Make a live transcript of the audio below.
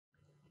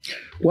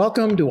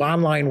Welcome to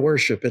online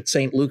worship at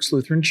St. Luke's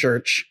Lutheran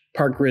Church,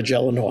 Park Ridge,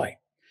 Illinois.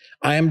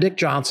 I am Dick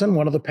Johnson,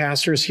 one of the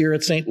pastors here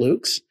at St.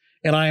 Luke's,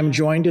 and I am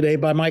joined today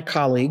by my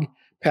colleague,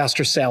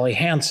 Pastor Sally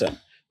Hansen,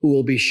 who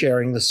will be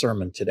sharing the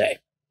sermon today.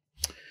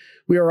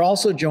 We are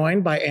also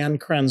joined by Ann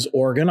Krenz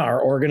Organ, our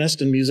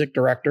organist and music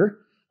director,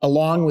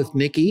 along with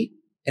Nikki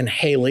and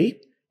Haley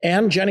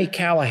and Jenny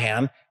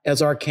Callahan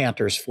as our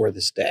cantors for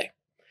this day.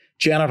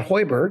 Janet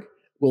Hoiberg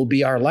will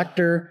be our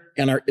lector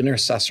and our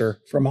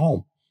intercessor from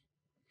home.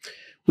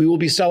 We will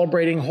be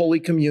celebrating Holy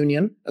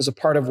Communion as a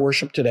part of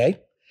worship today.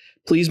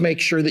 Please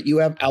make sure that you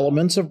have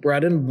elements of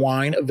bread and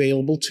wine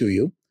available to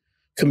you.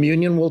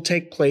 Communion will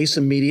take place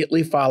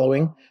immediately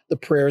following the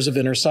prayers of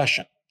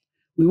intercession.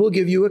 We will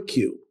give you a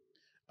cue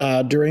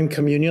during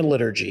communion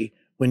liturgy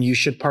when you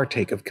should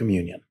partake of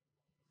communion.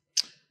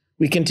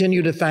 We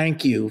continue to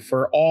thank you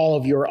for all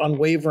of your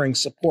unwavering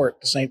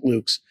support to St.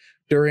 Luke's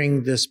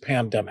during this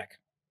pandemic.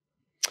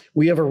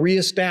 We have a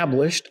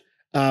reestablished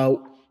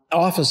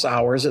office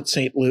hours at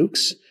St.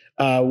 Luke's,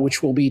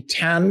 which will be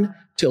 10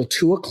 till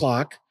 2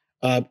 o'clock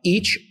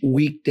each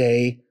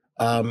weekday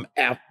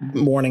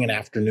morning and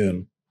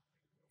afternoon.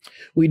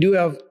 We do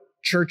have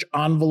church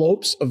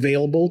envelopes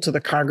available to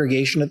the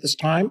congregation at this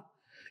time.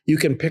 You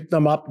can pick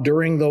them up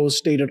during those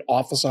stated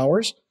office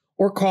hours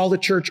or call the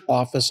church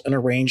office and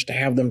arrange to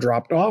have them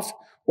dropped off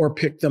or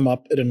pick them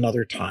up at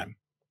another time.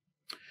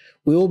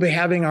 We will be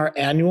having our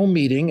annual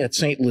meeting at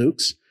St.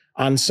 Luke's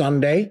on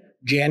Sunday,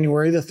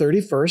 January the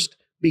 31st,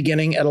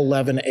 beginning at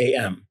 11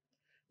 a.m.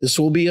 This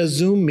will be a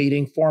Zoom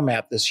meeting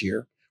format this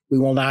year. We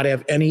will not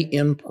have any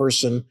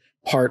in-person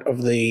part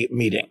of the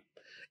meeting.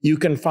 You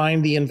can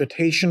find the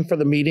invitation for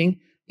the meeting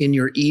in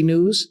your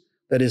e-news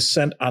that is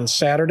sent on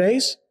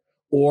Saturdays,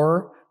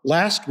 or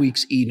last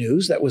week's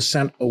e-news that was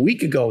sent a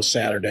week ago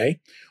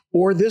Saturday,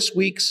 or this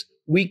week's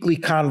weekly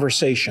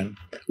conversation.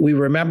 We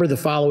remember the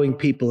following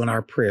people in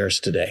our prayers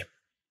today: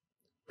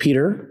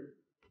 Peter,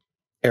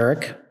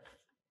 Eric,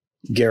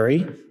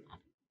 Gary,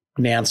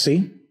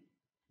 Nancy,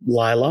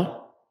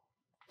 Lila,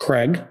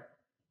 Craig,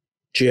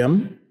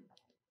 Jim,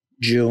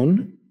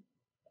 June,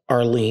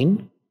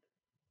 Arlene,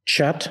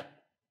 Chet,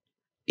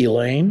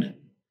 Elaine,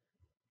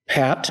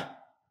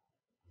 Pat,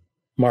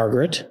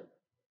 Margaret,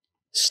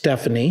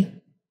 Stephanie,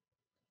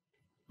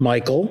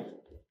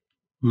 Michael,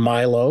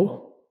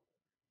 Milo,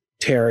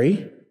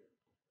 Terry,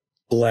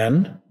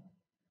 Glenn,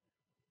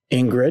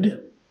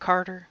 Ingrid,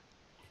 Carter,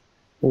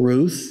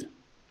 Ruth,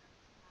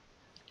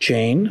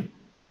 Jane,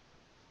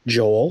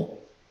 Joel,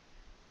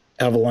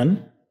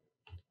 Evelyn,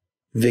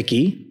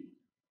 Vicky,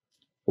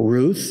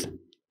 Ruth,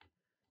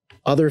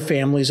 other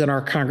families in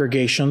our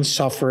congregation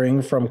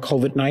suffering from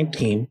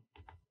COVID-19,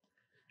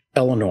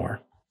 Eleanor.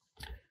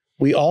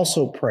 We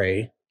also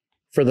pray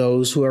for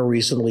those who are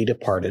recently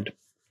departed: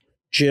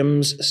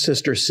 Jim's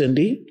sister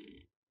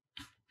Cindy,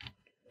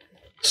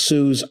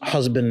 Sue's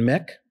husband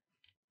Mick,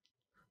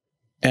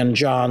 and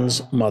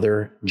John's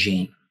mother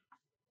Jean.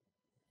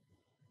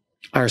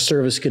 Our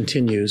service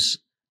continues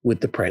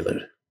with the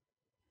prelude.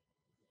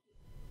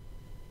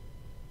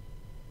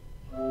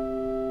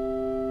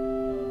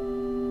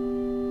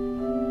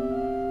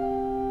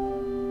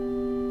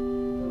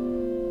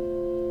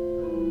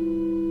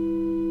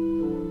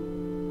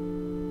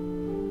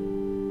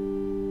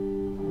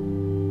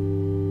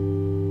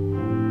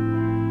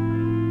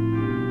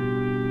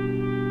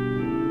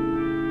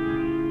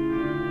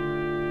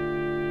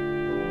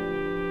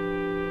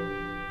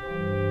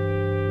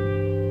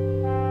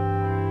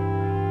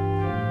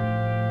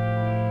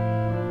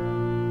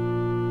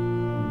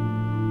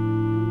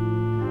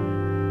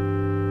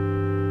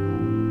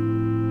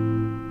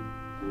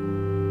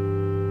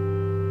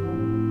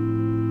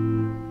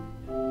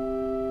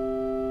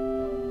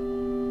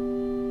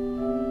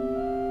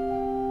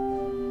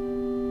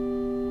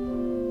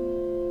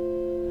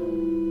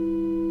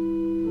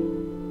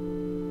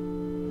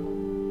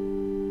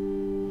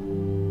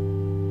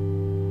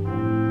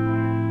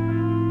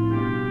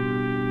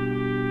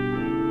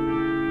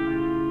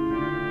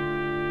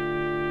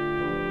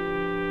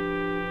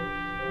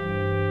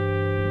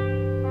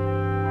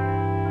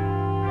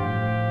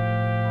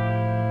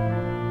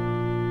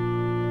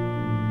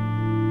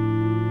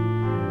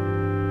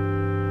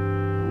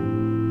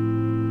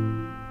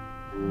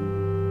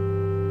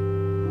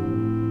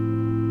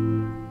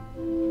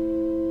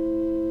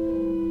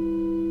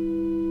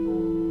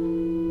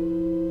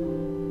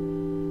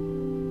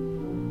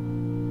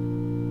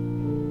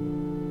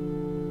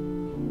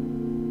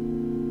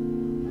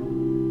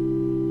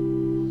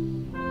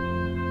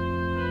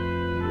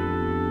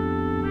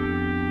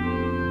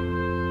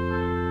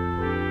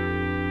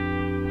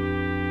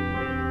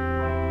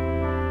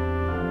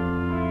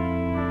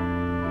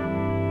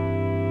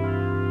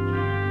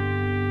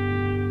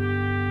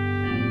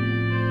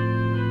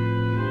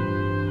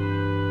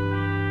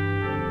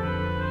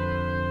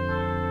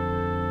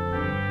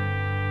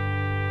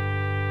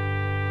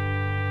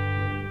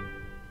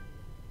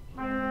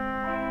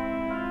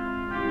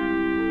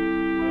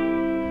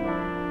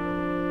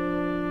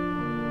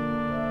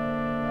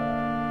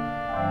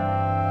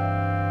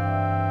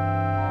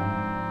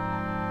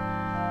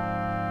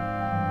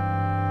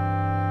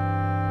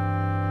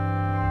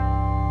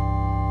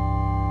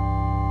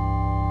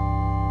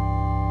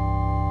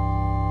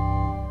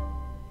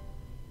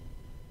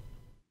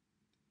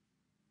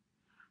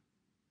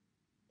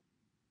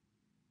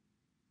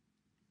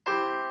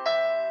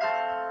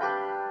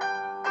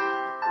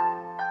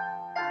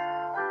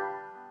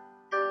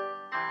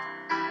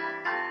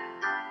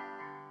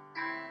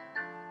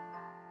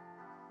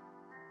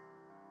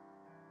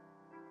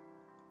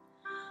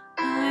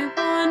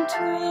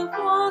 to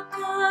walk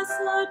as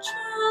a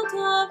child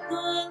of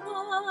the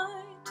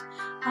light.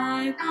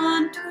 I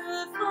want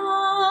to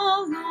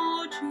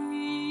follow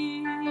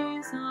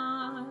Jesus.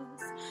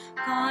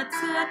 God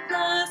set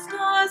the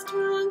stars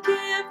to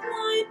give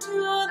light to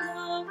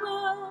the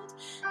world.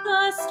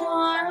 The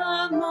star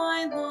of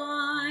my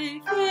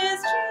life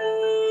is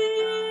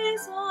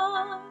Jesus.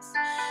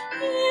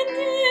 In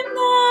him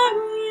there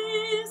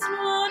is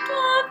no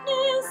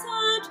darkness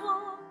at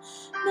all.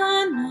 The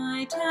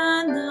night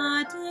and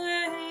the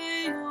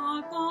day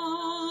are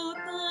both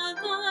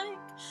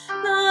alike.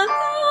 The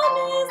Lamb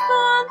is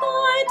the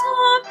light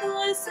of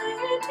the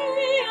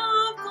city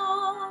of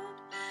God.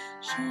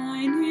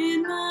 Shine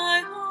in my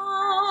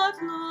heart,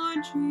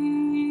 Lord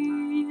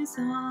Jesus.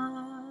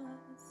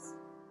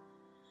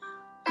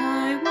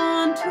 I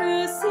want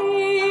to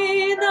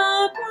see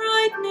the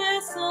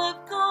brightness of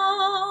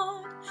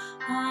God.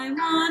 I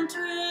want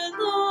to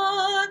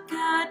look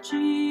at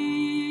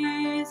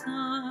Jesus.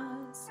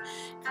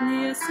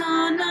 Clear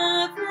sun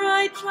of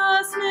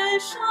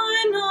righteousness,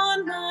 shine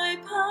on my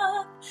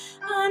path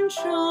and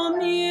show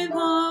me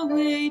the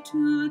way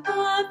to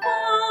the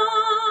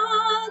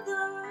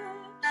Father.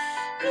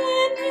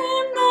 In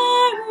him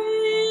there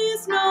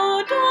is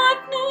no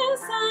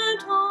darkness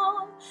at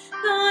all.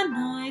 The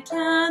night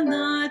and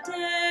the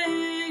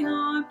day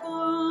are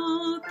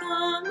both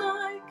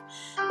alike.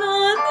 The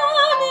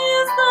Lamb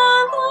is the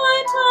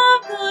light of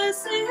the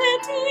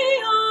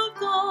city of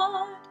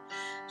God.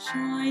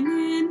 Shine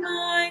in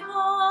my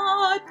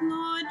heart,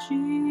 Lord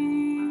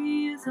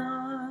Jesus.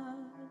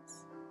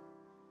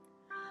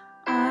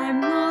 I'm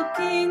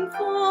looking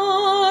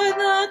for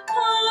the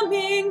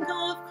coming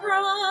of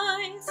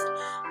Christ.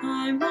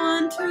 I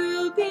want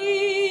to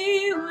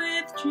be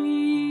with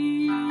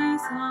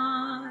Jesus.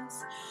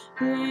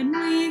 When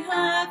we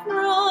have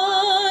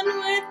run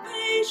with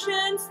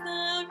patience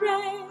the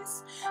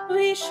race,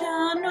 we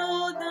shall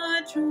know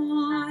the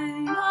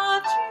joy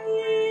of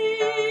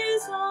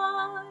Jesus.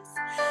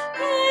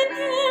 In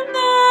him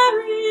there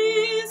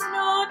is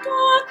no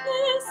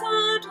darkness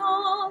at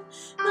all.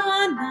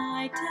 The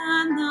night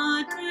and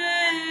the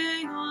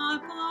day are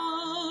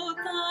both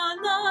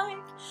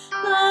alike.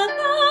 The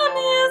Lamb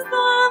is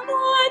the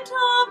light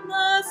of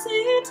the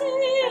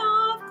city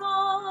of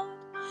God.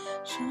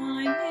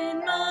 Shine in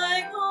my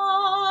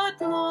heart,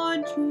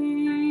 Lord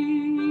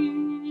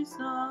Jesus.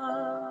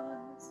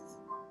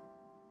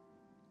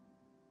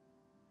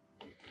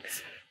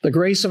 The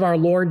grace of our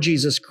Lord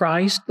Jesus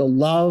Christ, the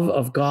love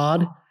of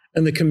God,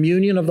 and the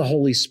communion of the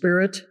Holy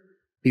Spirit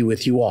be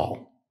with you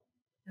all.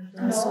 And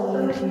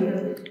also with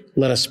you.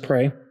 Let us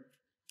pray.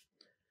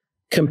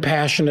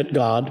 Compassionate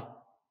God,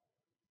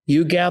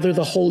 you gather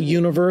the whole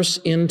universe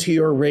into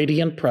your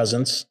radiant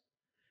presence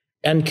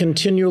and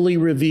continually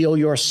reveal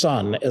your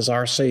Son as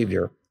our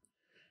Savior.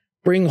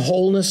 Bring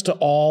wholeness to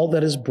all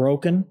that is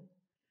broken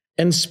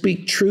and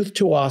speak truth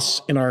to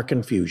us in our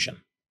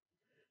confusion,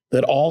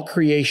 that all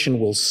creation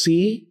will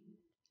see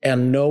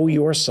and know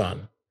your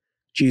Son,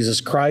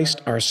 Jesus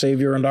Christ, our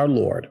Savior and our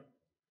Lord.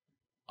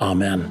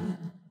 Amen.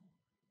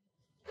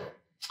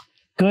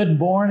 Good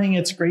morning.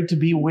 It's great to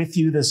be with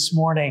you this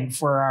morning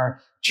for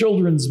our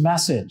children's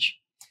message.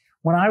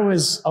 When I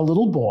was a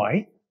little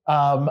boy,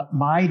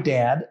 my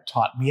dad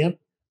taught me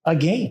a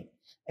game.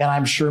 And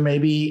I'm sure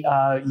maybe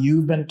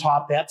you've been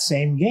taught that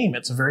same game.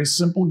 It's a very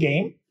simple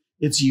game.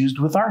 It's used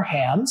with our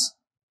hands.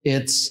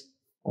 It's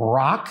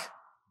rock,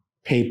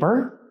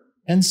 paper,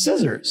 and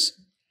scissors.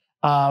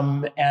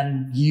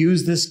 And you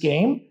use this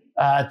game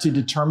to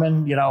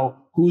determine,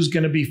 who's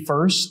going to be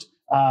first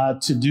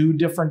to do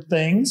different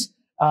things.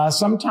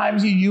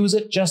 Sometimes you use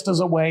it just as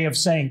a way of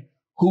saying,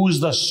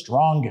 who's the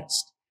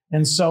strongest?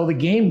 And so the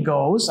game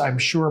goes, I'm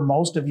sure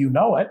most of you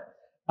know it,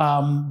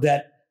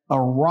 that a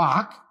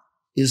rock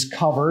is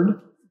covered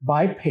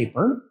by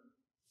paper.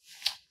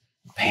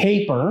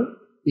 Paper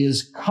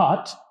is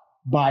cut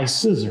by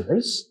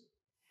scissors,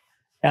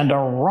 and a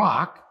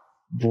rock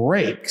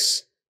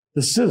breaks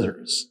the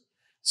scissors.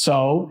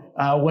 So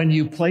when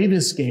you play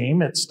this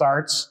game, it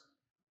starts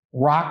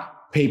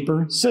rock,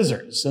 paper,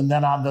 scissors. And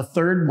then on the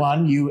third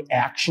one, you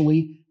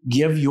actually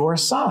give your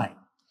sign.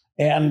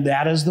 And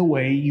that is the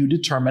way you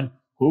determine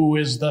who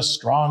is the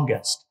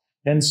strongest.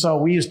 And so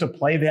we used to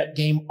play that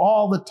game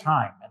all the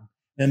time.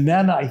 And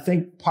then I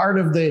think part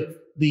of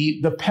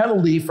the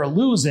penalty for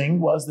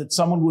losing was that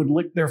someone would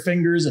lick their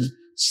fingers and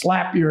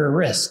slap your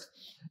wrist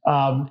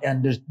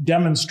and to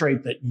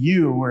demonstrate that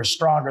you were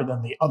stronger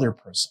than the other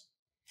person.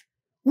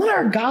 In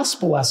our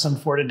gospel lesson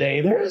for today,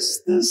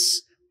 there's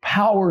this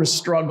power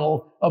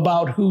struggle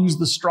about who's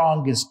the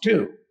strongest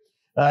too.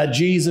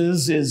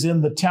 Jesus is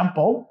in the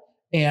temple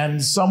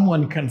and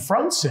someone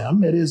confronts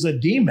him. It is a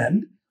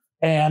demon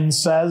and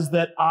says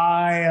that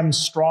I am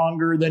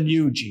stronger than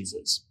you,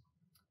 Jesus.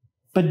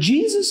 But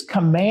Jesus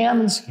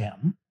commands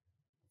him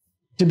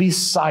to be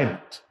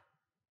silent.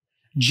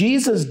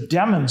 Jesus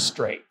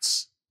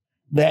demonstrates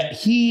that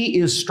he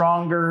is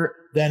stronger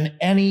than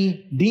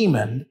any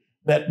demon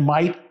that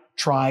might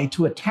try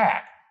to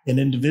attack an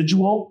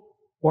individual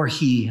or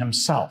he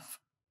himself.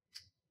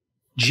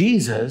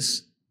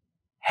 Jesus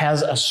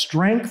has a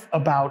strength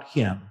about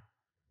him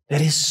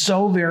that is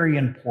so very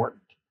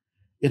important.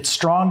 It's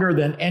stronger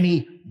than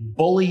any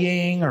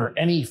bullying or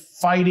any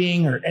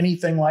fighting or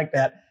anything like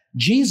that.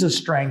 Jesus'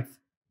 strength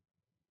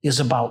is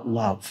about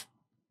love.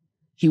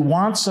 He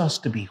wants us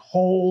to be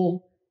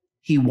whole.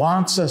 He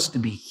wants us to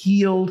be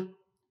healed.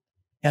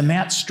 And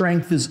that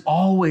strength is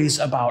always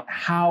about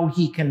how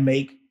he can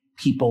make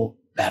people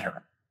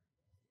better.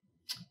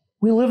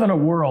 We live in a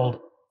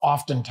world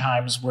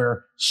oftentimes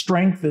where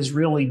strength is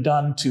really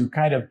done to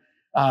kind of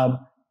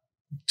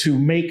to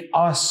make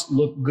us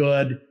look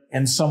good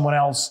and someone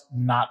else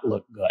not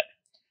look good.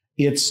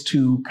 It's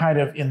to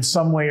kind of, in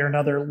some way or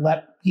another,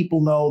 let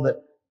people know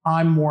that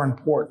I'm more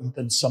important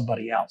than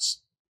somebody else.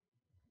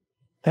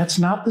 That's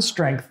not the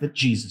strength that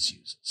Jesus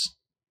uses.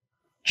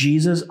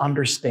 Jesus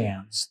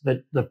understands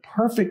that the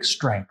perfect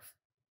strength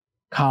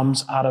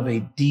comes out of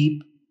a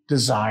deep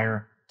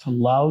desire to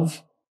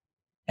love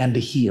and to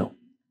heal.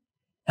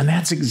 And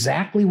that's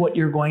exactly what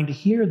you're going to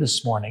hear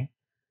this morning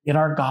in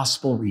our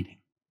gospel reading.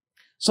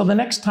 So the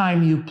next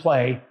time you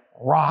play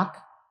rock,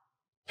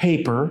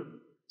 paper,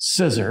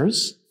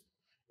 scissors,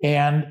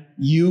 and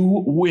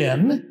you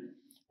win,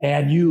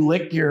 and you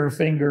lick your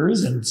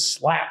fingers and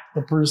slap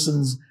the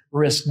person's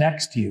wrist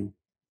next to you,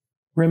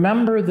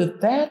 remember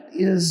that that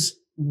is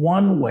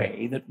one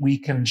way that we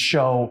can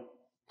show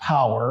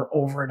power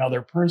over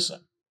another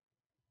person.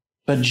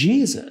 But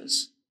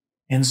Jesus,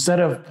 instead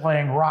of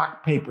playing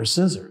rock, paper,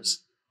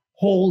 scissors,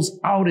 holds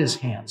out his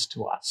hands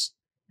to us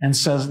and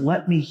says,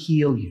 let me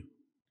heal you.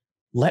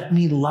 Let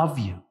me love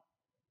you.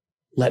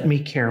 Let me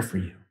care for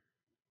you.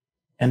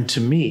 And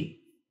to me,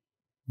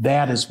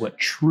 that is what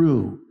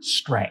true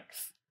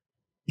strength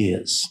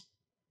is.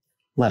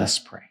 Let us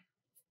pray.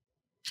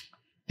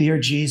 Dear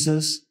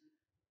Jesus,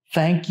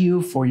 thank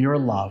you for your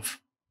love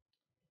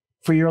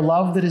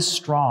that is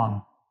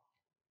strong,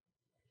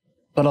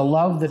 but a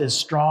love that is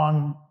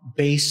strong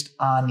based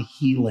on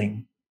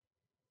healing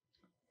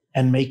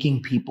and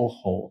making people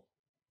whole.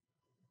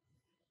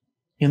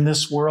 In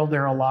this world,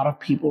 there are a lot of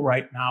people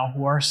right now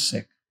who are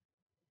sick.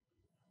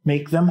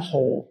 Make them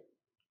whole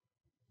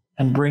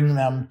and bring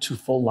them to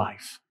full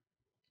life.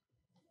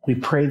 We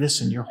pray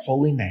this in your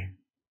holy name.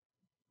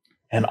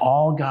 And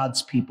all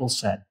God's people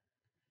said,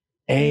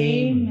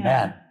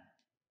 Amen.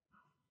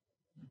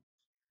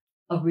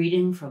 A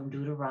reading from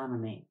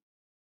Deuteronomy.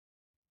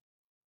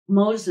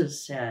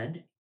 Moses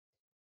said,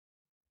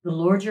 the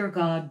Lord your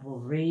God will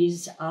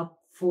raise up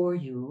for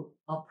you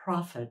a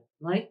prophet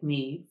like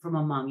me from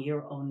among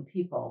your own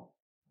people.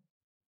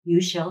 You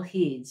shall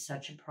heed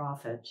such a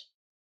prophet.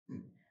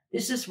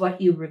 This is what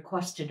you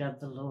requested of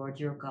the Lord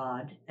your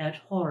God at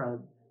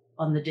Horeb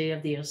on the day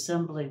of the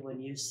assembly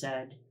when you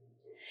said,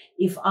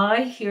 if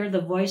I hear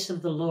the voice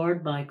of the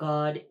Lord my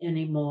God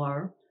any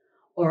more,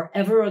 or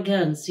ever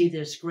again see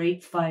this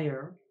great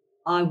fire,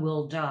 I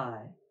will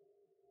die.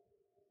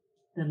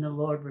 Then the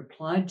Lord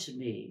replied to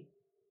me,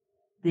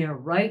 they are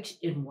right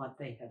in what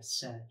they have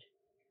said.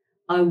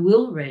 I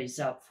will raise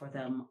up for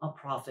them a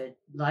prophet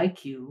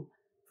like you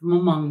from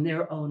among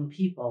their own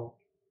people.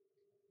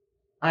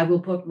 I will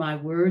put my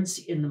words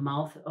in the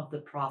mouth of the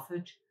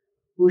prophet,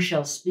 who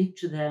shall speak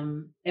to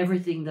them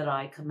everything that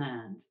I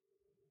command.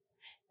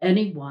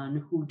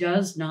 Anyone who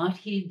does not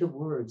heed the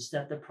words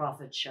that the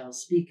prophet shall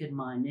speak in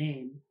my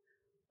name,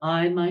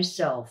 I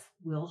myself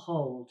will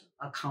hold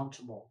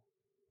accountable.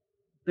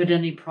 But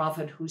any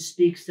prophet who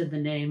speaks in the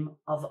name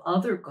of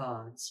other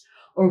gods,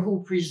 or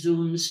who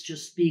presumes to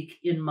speak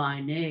in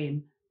my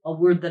name a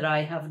word that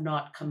I have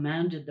not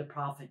commanded the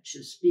prophet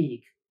to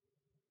speak,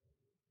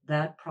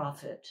 that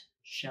prophet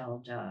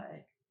shall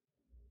die.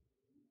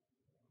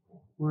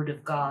 Word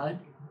of God,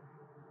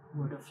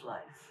 word of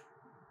life.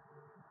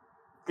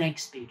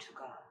 Thanks be to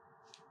God.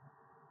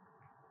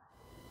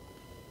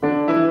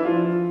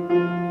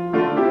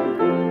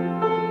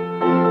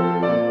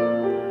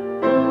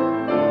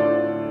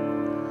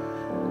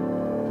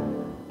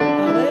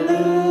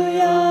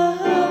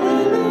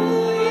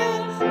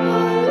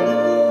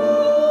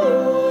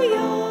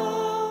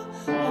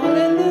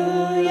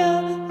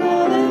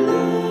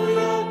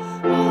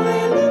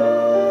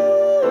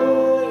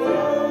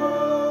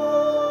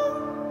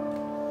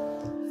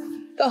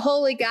 The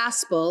Holy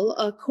Gospel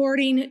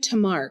according to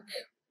Mark.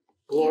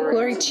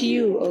 Glory to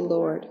you, O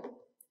Lord.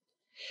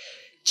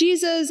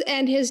 Jesus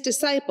and his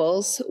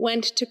disciples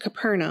went to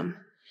Capernaum,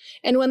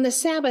 and when the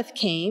Sabbath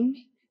came,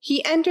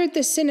 he entered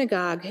the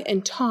synagogue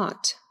and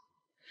taught.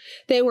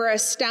 They were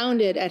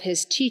astounded at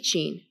his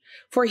teaching,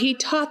 for he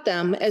taught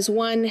them as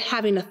one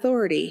having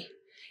authority,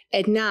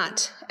 and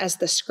not as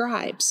the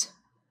scribes.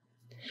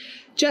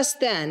 Just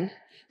then,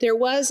 there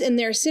was in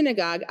their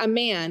synagogue a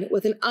man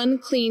with an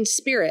unclean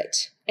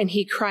spirit, and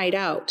he cried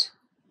out,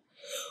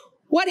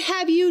 "What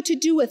have you to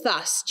do with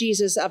us,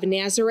 Jesus of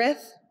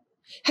Nazareth?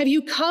 Have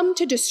you come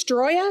to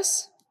destroy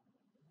us?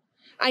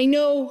 I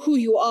know who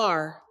you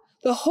are,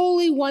 the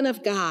Holy One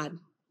of God."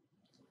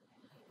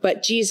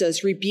 But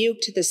Jesus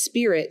rebuked the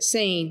spirit,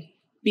 saying,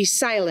 "Be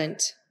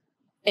silent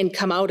and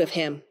come out of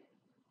him."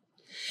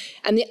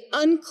 And the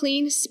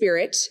unclean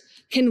spirit,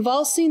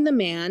 convulsing the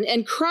man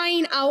and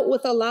crying out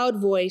with a loud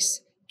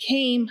voice,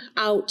 came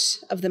out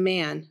of the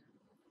man.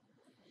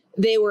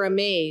 They were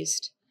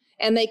amazed,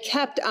 and they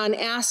kept on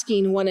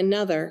asking one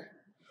another,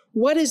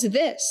 "What is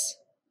this?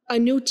 A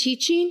new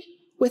teaching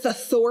with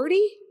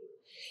authority?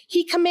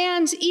 He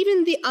commands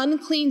even the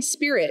unclean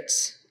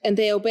spirits, and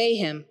they obey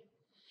him."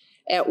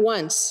 At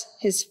once,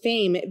 his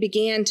fame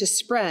began to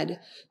spread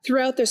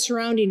throughout the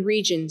surrounding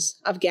regions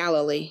of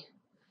Galilee.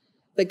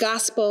 The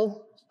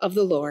Gospel of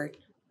the Lord.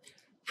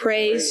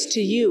 Praise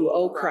to you,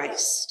 O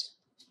Christ.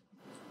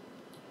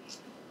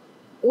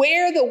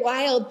 Where the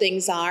Wild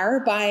Things Are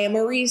by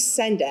Maurice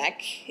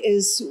Sendak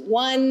is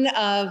one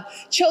of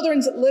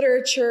children's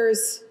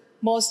literature's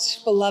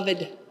most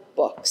beloved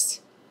books.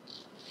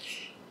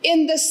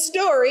 In the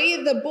story,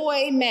 the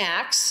boy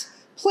Max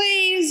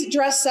plays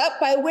dress up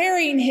by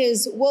wearing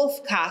his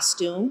wolf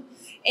costume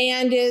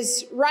and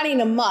is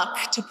running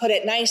amok, to put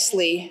it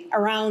nicely,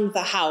 around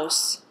the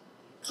house,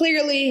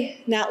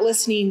 clearly not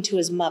listening to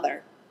his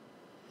mother.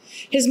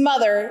 His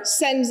mother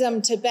sends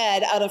him to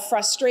bed out of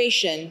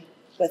frustration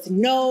with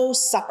no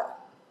supper.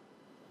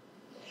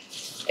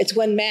 It's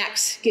when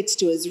Max gets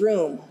to his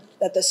room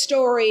that the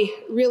story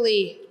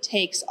really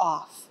takes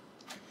off.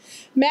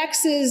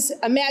 Max's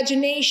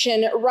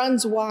imagination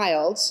runs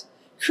wild,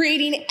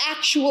 creating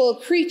actual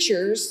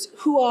creatures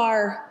who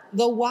are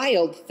the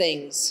wild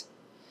things.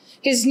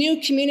 His new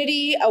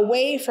community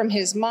away from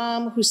his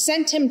mom, who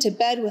sent him to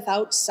bed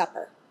without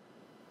supper.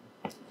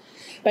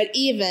 But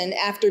even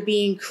after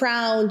being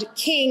crowned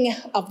king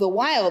of the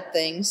wild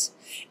things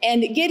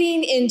and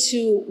getting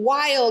into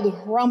wild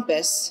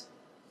rumpus,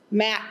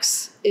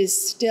 Max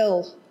is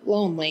still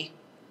lonely.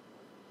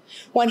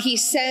 When he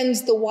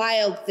sends the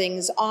wild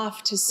things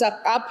off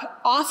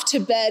to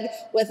bed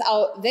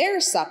without their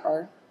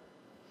supper,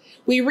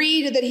 we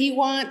read that he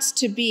wants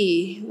to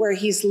be where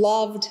he's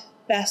loved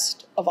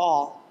best of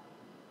all.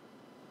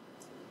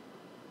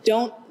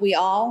 Don't we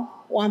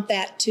all want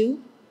that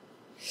too?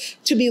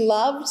 To be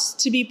loved,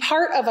 to be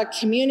part of a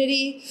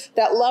community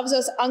that loves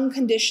us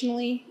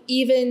unconditionally,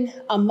 even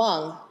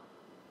among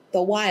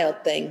the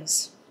wild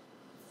things.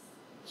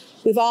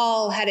 We've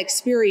all had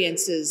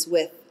experiences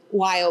with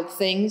wild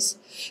things,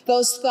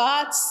 those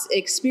thoughts,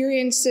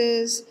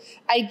 experiences,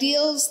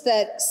 ideals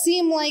that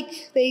seem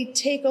like they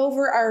take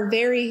over our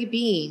very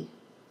being.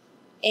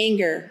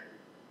 Anger,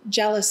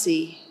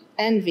 jealousy,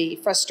 envy,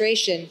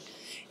 frustration,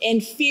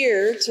 and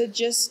fear, to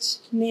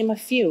just name a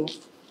few.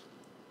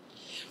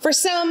 For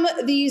some,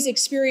 these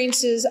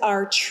experiences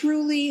are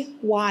truly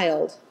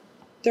wild.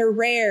 They're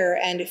rare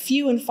and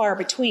few and far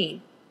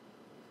between.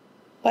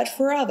 But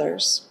for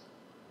others,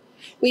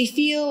 we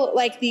feel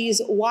like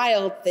these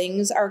wild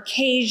things are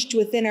caged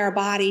within our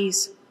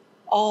bodies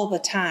all the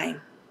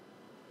time,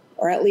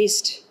 or at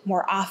least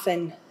more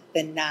often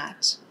than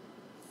not.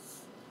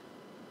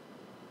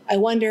 I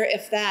wonder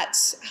if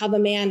that's how the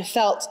man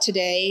felt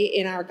today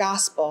in our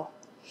gospel.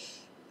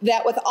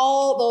 That with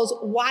all those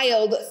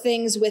wild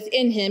things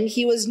within him,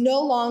 he was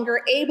no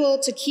longer able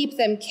to keep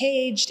them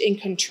caged and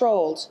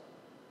controlled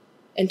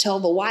until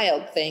the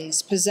wild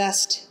things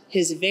possessed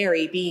his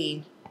very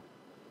being.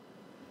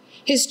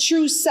 His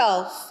true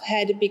self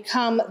had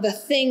become the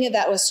thing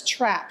that was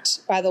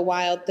trapped by the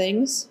wild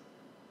things,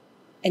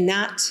 and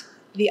not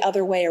the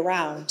other way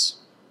around.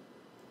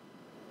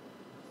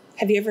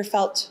 Have you ever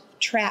felt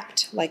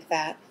trapped like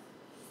that?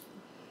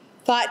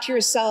 Thought to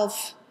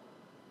yourself,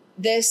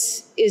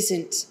 this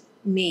isn't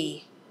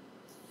me.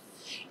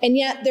 And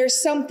yet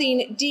there's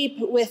something deep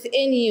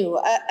within you,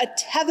 a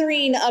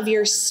tethering of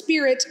your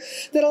spirit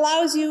that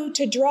allows you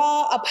to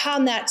draw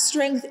upon that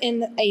strength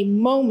in a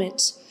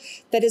moment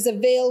that is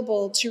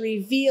available to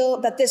reveal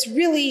that this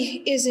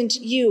really isn't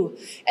you,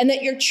 and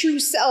that your true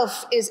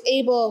self is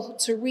able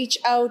to reach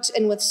out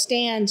and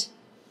withstand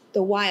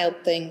the wild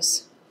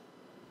things,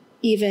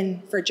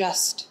 even for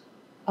just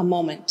a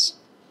moment.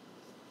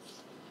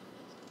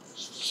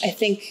 I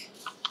think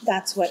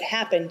that's what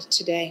happened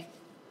today.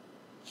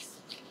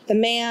 The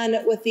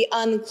man with the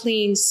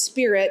unclean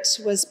spirit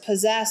was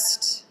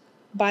possessed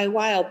by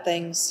wild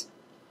things.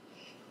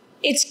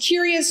 It's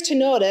curious to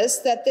notice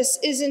that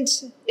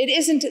it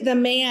isn't the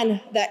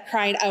man that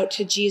cried out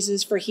to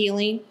Jesus for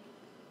healing,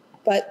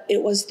 but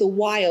it was the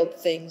wild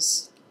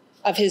things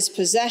of his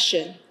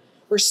possession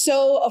were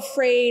so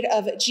afraid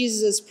of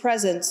Jesus'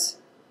 presence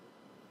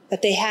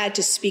that they had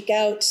to speak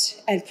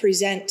out and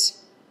present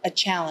a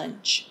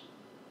challenge.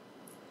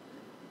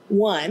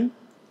 One,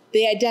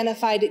 they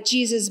identified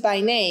Jesus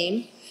by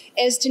name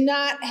as to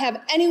not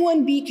have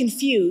anyone be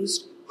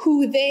confused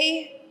who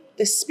they,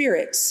 the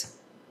spirits,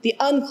 the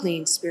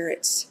unclean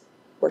spirits,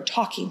 were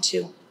talking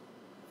to.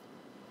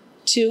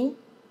 Two,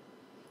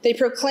 they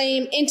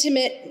proclaim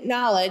intimate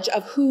knowledge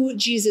of who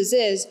Jesus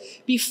is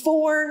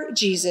before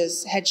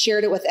Jesus had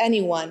shared it with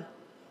anyone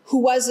who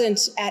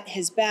wasn't at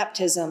his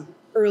baptism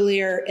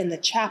earlier in the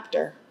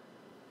chapter.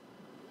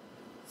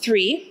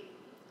 Three,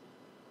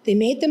 they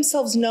made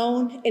themselves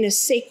known in a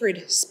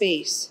sacred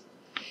space.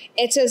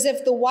 It's as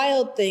if the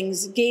wild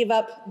things gave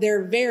up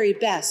their very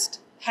best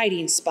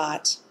hiding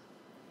spot.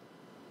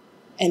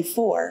 And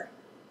four,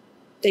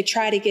 they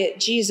try to get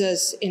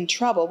Jesus in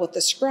trouble with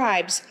the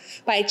scribes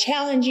by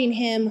challenging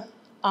him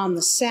on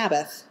the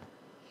Sabbath.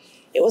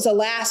 It was a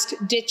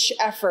last-ditch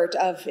effort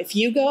of, if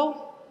you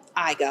go,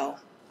 I go.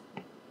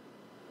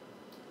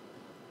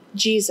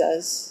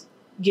 Jesus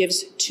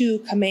gives 2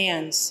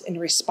 commands in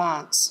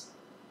response: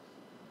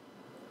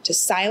 to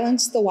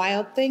silence the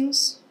wild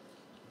things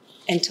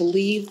and to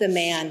leave the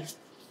man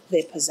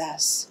they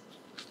possess.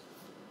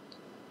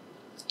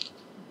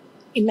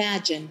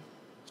 Imagine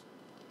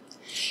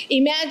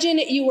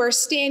you were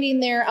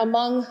standing there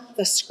among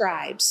the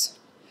scribes,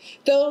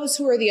 those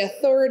who are the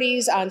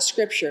authorities on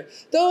Scripture,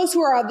 those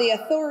who are the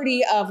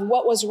authority of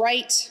what was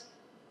right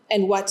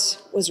and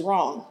what was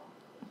wrong.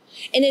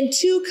 And in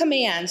 2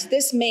 commands,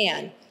 this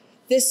man,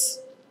 this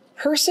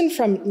person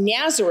from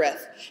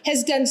Nazareth,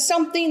 has done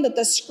something that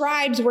the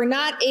scribes were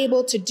not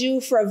able to do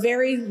for a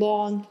very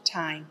long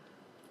time: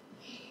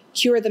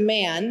 cure the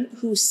man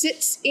who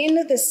sits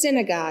in the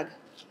synagogue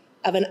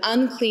of an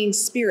unclean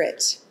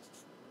spirit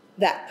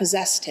that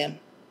possessed him.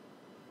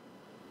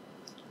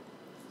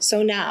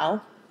 So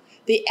now,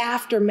 the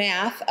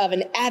aftermath of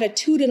an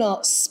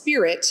attitudinal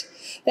spirit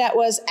that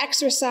was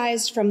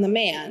exorcised from the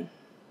man,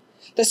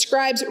 the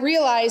scribes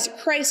realize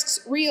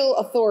Christ's real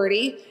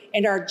authority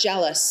and are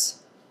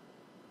jealous,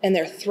 and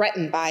they're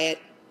threatened by it.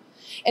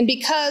 And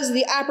because of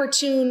the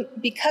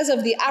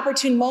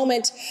opportune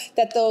moment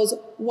that those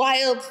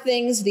wild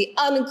things, the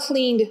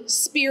unclean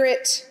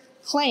spirit,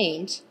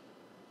 claimed,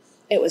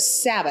 it was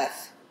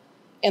Sabbath,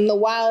 and the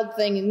wild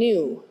thing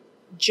knew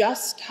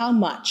just how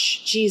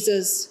much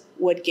Jesus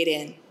would get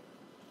in.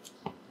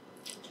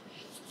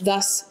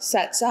 Thus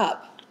sets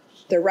up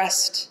the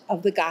rest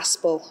of the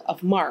Gospel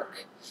of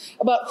Mark,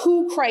 about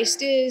who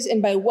Christ is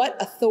and by what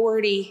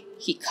authority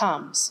he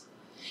comes,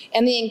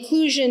 and the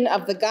inclusion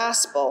of the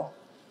gospel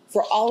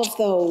for all of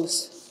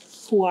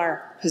those who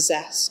are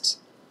possessed.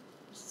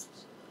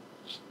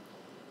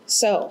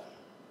 So,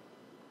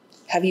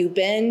 have you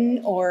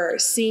been or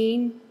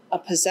seen a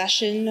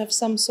possession of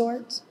some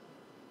sort?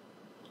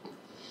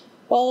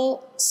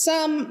 Well,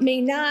 some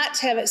may not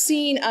have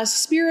seen a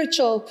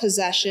spiritual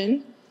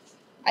possession.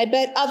 I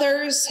bet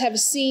others have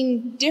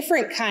seen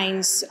different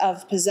kinds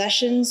of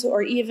possessions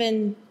or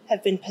even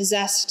have been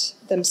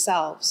possessed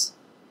themselves.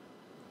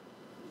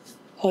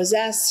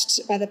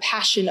 Possessed by the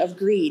passion of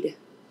greed,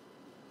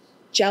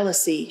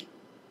 jealousy,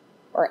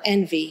 or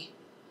envy.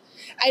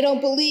 I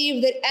don't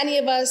believe that any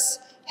of us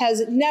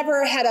has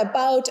never had a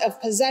bout of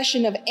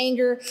possession of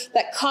anger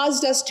that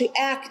caused us to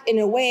act in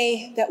a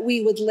way that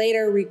we would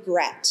later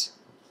regret,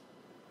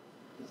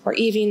 or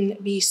even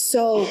be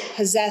so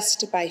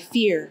possessed by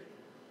fear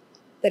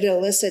that it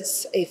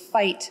elicits a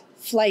fight,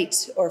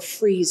 flight, or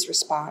freeze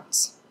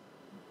response.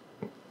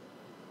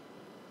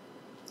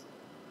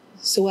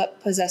 So what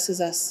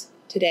possesses us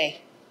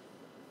today?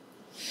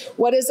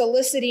 What is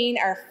eliciting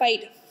our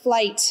fight,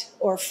 flight,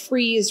 or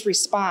freeze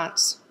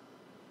response?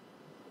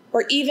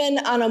 Or even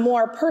on a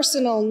more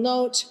personal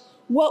note,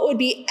 what would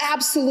be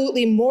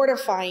absolutely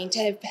mortifying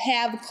to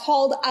have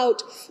called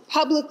out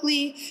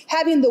publicly,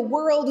 having the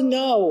world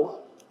know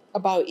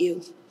about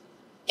you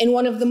in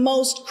one of the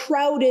most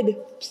crowded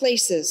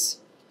places,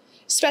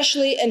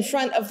 especially in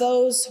front of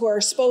those who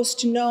are supposed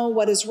to know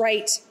what is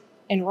right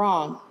and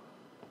wrong,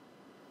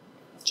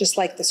 just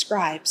like the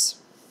scribes.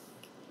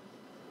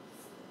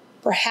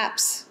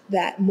 Perhaps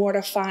that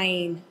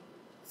mortifying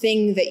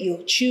thing that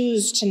you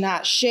choose to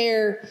not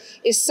share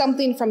is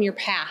something from your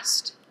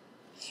past.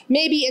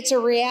 Maybe it's a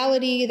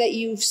reality that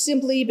you've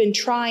simply been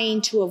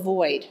trying to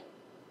avoid,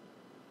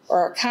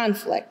 or a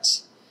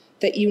conflict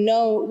that you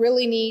know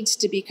really needs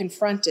to be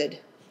confronted,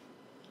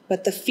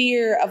 but the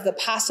fear of the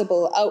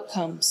possible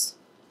outcomes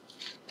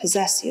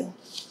possess you.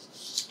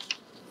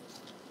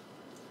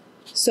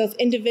 So if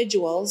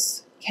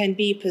individuals can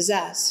be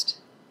possessed,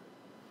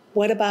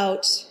 what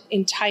about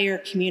entire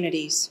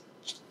communities?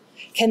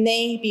 Can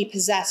they be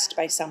possessed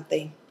by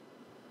something?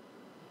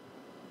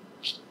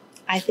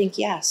 I think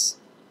yes.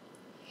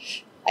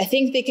 I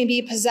think they can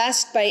be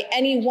possessed by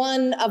any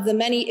one of the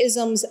many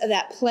isms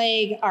that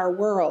plague our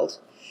world: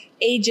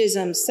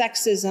 ageism,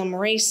 sexism,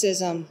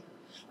 racism,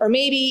 or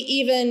maybe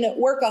even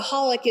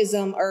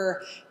workaholicism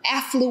or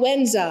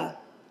affluenza,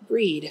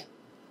 greed,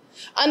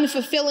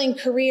 unfulfilling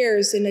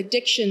careers and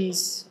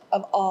addictions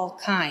of all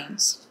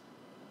kinds.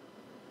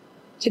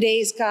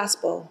 Today's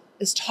gospel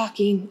is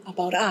talking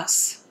about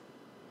us,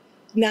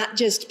 not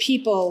just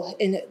people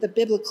in the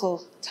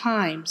biblical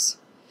times.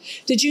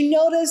 Did you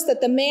notice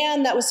that the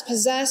man that was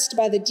possessed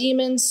by the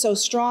demons so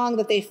strong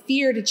that they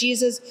feared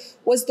Jesus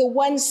was the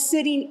one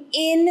sitting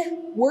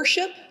in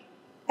worship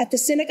at the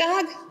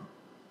synagogue?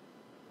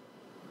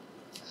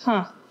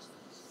 I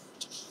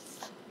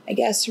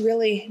guess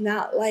really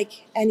not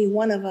like any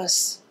one of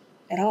us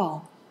at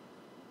all.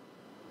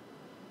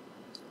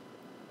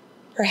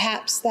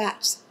 Perhaps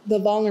that's the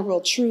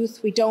vulnerable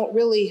truth we don't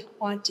really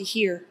want to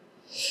hear.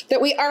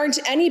 That we aren't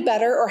any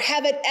better or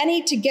have it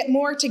any to get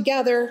more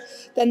together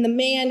than the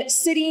man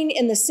sitting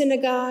in the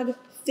synagogue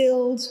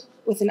filled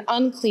with an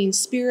unclean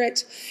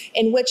spirit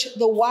in which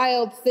the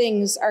wild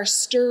things are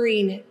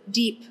stirring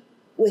deep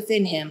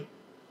within him.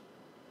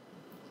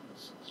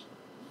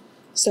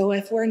 So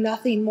if we're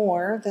nothing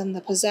more than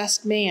the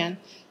possessed man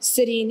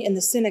sitting in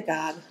the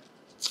synagogue,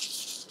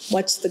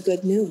 what's the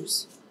good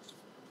news?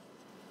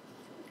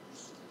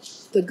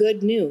 The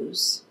good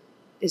news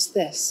is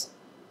this: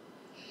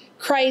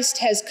 Christ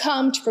has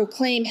come to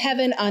proclaim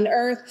heaven on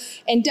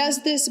earth and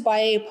does this by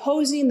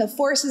opposing the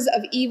forces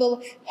of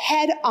evil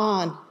head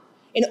on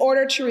in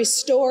order to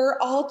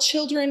restore all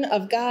children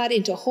of God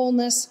into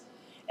wholeness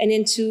and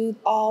into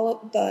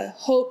all the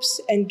hopes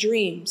and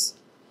dreams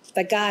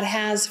that God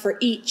has for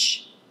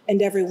each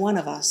and every one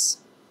of us.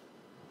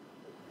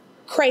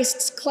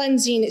 Christ's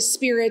cleansing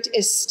spirit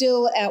is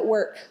still at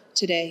work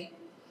today.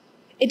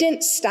 It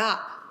didn't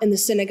stop in the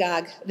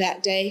synagogue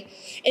that day.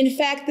 In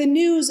fact, the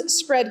news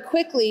spread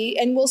quickly,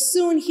 and we'll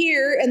soon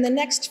hear in the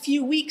next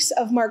few weeks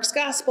of Mark's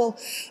gospel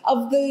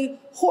of the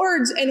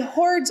hordes and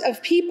hordes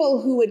of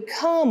people who would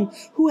come,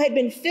 who had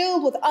been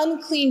filled with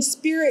unclean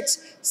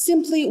spirits,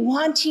 simply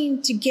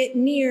wanting to get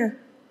near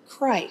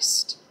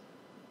Christ.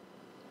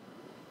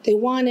 They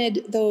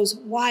wanted those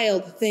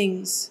wild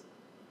things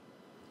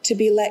to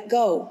be let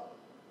go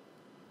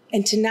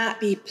and to not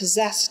be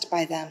possessed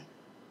by them.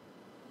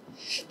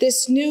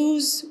 This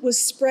news was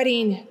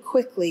spreading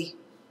quickly.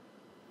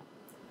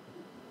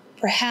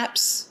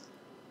 Perhaps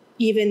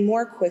even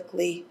more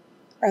quickly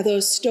are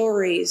those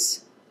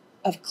stories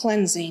of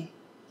cleansing.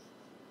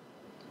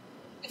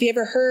 Have you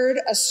ever heard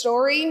a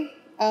story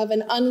of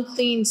an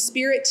unclean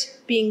spirit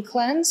being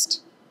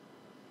cleansed?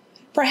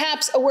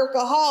 Perhaps a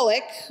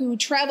workaholic who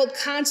traveled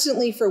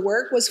constantly for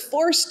work was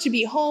forced to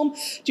be home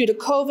due to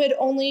COVID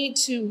only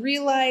to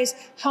realize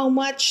how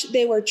much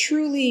they were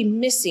truly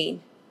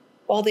missing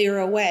while they were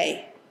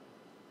away,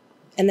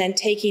 and then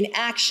taking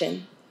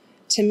action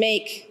to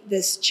make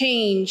this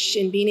change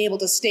and being able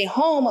to stay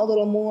home a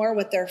little more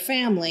with their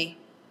family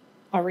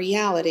a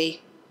reality.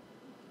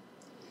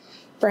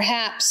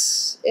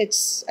 Perhaps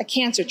it's a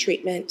cancer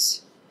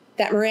treatment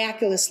that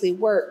miraculously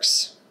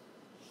works,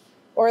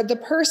 or the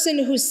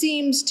person who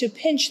seems to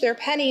pinch their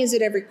pennies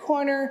at every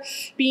corner,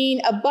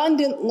 being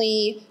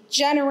abundantly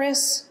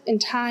generous in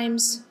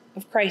times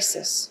of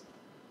crisis,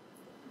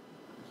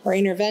 or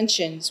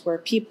interventions where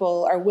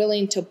people are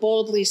willing to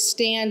boldly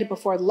stand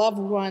before loved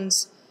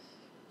ones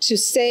to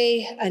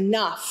say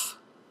enough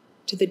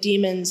to the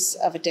demons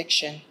of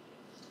addiction.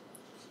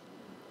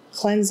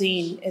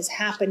 Cleansing is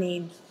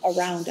happening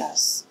around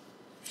us.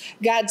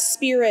 God's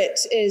Spirit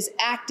is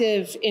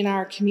active in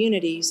our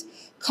communities,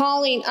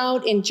 calling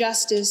out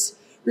injustice,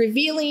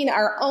 revealing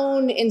our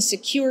own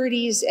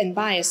insecurities and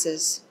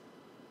biases,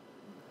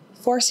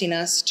 forcing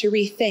us to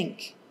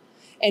rethink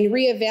and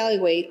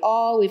reevaluate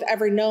all we've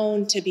ever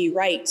known to be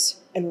right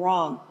and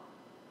wrong,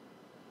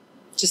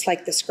 just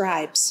like the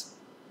scribes.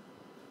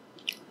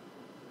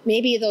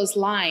 Maybe those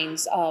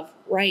lines of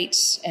right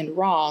and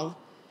wrong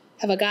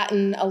have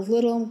gotten a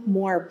little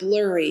more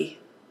blurry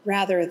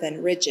rather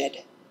than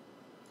rigid.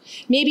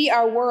 Maybe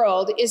our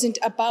world isn't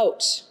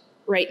about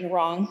right and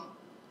wrong.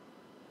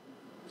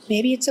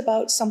 Maybe it's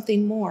about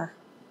something more.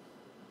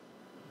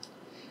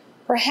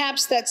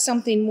 Perhaps that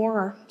something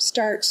more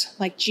starts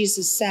like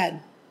Jesus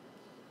said: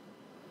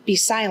 be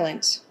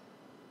silent.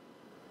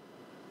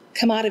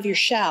 Come out of your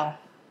shell.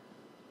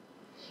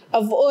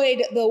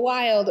 Avoid the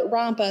wild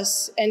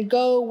rumpus and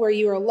go where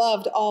you are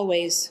loved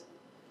always,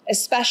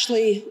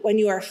 especially when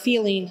you are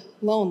feeling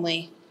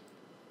lonely.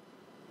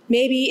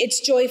 Maybe it's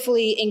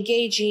joyfully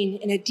engaging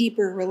in a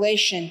deeper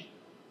relation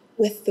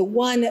with the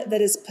one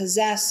that is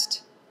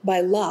possessed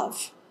by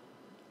love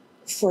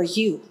for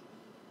you,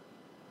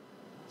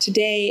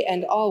 today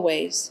and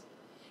always,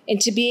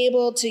 and to be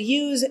able to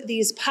use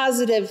these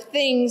positive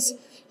things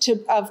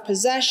of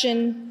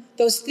possession,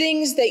 those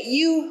things that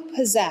you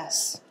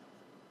possess,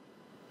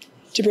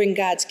 to bring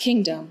God's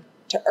kingdom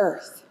to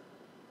earth,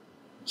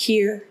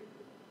 here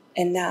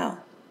and now.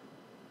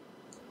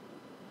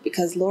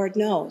 Because Lord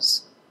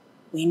knows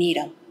we need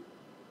Him.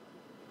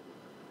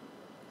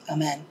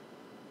 Amen.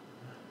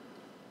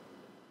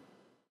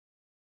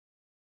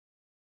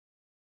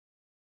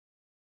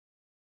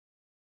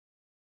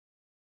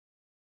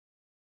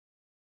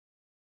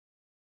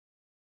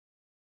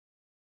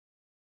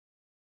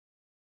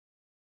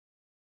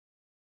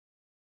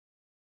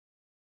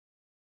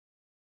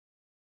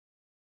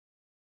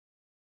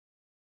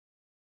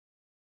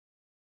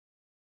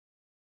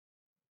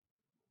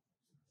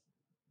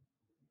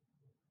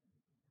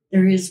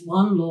 There is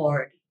one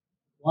Lord,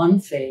 one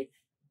faith,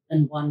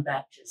 and one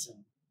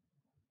baptism.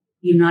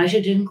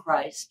 United in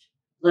Christ,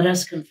 let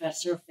us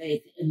confess our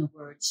faith in the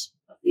words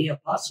of the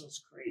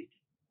Apostles' Creed.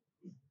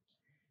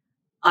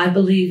 I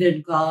believe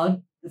in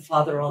God, the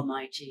Father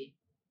Almighty,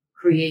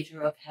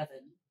 creator of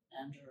heaven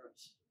and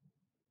earth.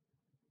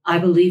 I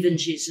believe in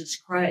Jesus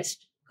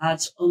Christ,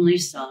 God's only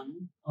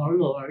Son, our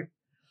Lord,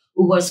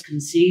 who was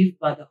conceived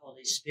by the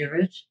Holy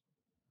Spirit,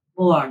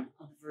 born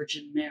of the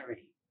Virgin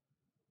Mary,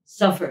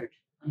 suffered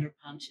under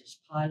Pontius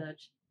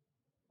Pilate,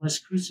 was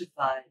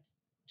crucified,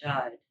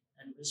 died,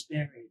 and was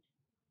buried.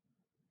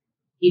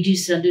 He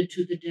descended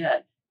to the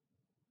dead.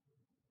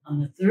 On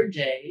the third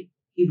day,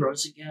 he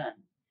rose again.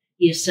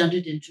 He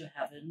ascended into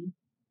heaven.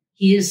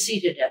 He is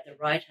seated at the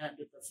right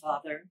hand of the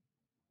Father,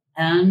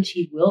 and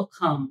he will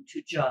come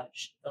to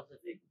judge the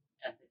living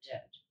and the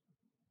dead.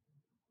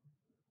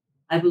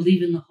 I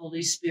believe in the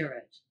Holy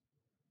Spirit,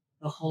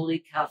 the Holy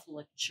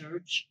Catholic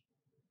Church,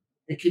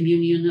 the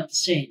communion of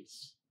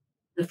saints,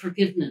 the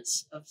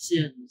forgiveness of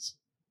sins,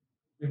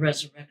 the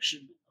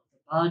resurrection of the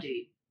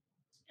body,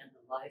 and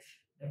the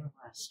life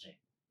everlasting.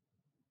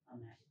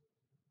 Amen.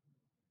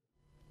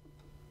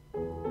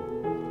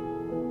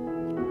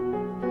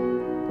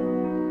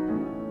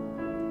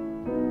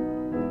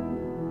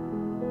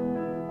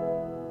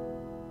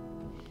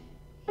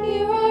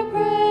 Hear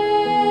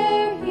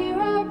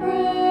our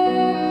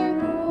prayer,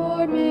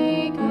 Lord,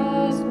 make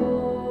us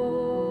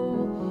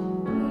whole.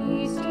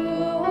 Peace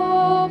to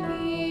all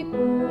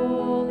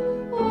people,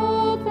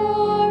 all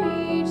for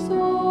each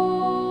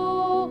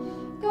soul.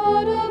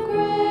 God of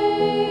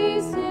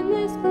grace in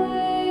this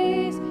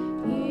place,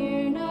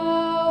 hear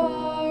now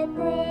our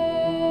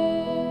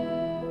prayer.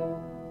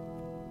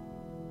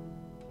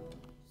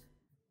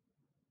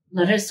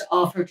 Let us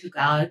offer to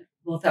God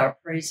both our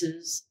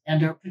praises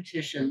and our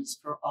petitions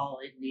for all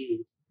in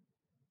need,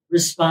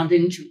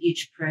 responding to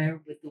each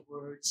prayer with the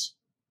words,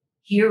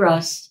 "Hear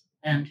us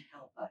and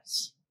help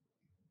us."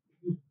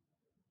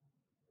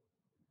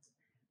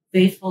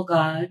 Faithful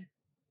God,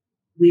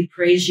 we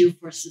praise you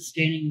for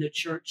sustaining the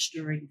church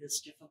during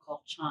this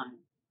difficult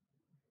time.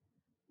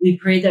 We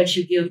pray that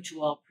you give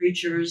to all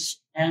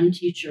preachers and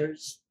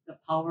teachers the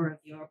power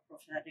of your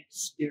prophetic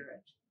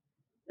spirit,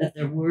 that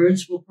their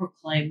words will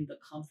proclaim the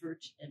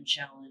comfort and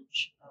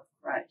challenge of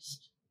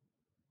Christ.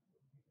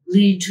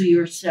 Lead to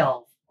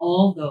yourself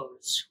all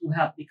those who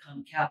have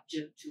become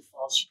captive to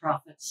false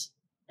prophets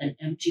and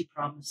empty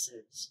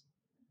promises.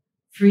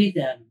 Free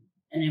them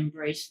and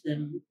embrace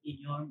them in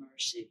your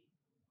mercy.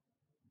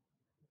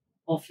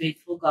 O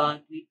faithful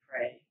God, we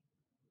pray,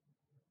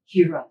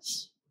 hear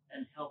us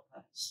and help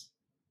us.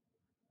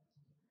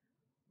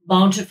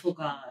 Bountiful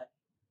God,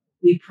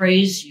 we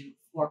praise you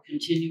for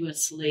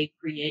continuously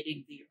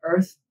creating the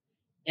earth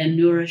and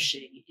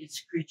nourishing its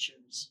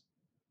creatures.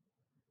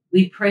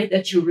 We pray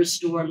that you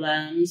restore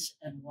lands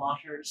and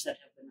waters that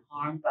have been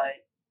harmed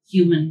by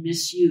human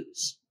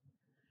misuse.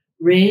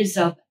 Raise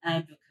up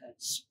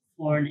advocates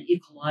for an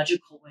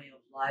ecological way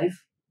of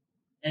life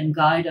and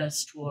guide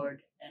us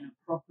toward an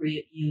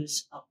appropriate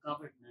use of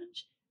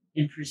government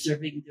in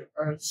preserving the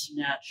earth's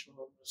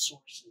natural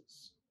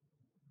resources.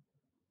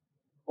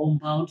 O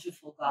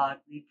bountiful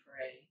God, we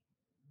pray,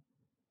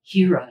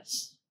 hear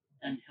us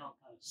and help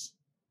us.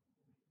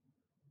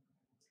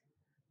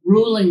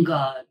 Ruling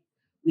God,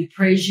 we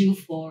praise you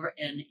for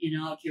an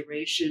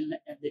inauguration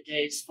and the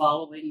days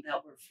following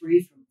that were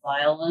free from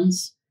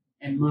violence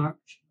and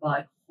marked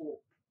by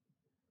hope.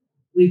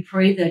 We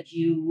pray that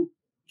you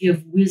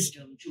give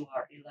wisdom to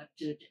our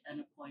elected and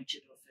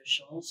appointed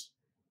officials,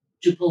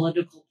 to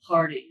political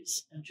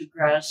parties, and to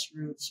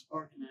grassroots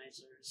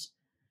organizers,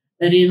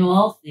 that in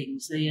all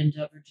things they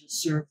endeavor to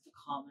serve the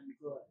common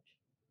good.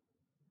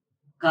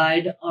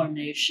 Guide our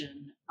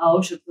nation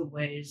out of the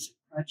ways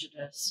of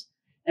prejudice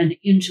and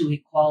into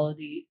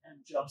equality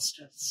and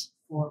justice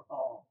for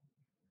all.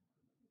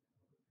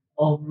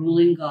 O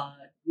ruling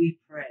God, we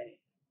pray,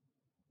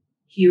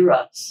 hear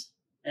us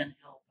and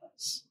help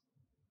us.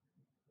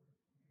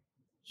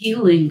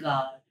 Healing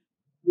God,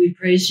 we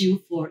praise you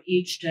for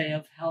each day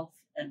of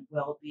health and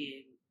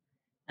well-being,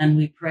 and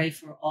we pray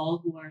for all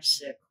who are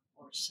sick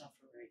or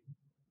suffering.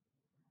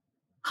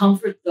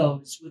 Comfort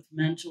those with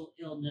mental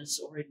illness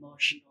or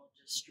emotional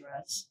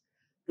distress,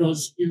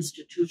 those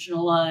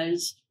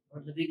institutionalized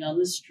or living on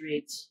the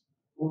streets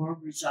or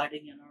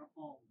residing in our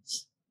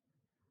homes.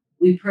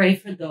 We pray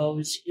for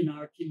those in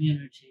our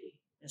community,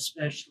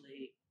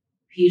 especially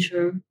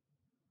Peter,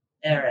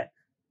 Eric,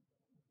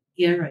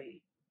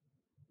 Gary,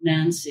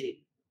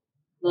 Nancy,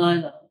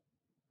 Lila,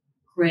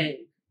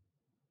 Craig,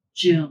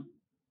 Jim,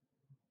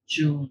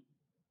 June,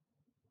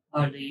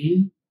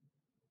 Arlene,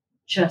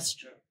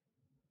 Chester,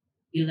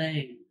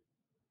 Elaine,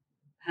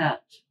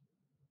 Pat,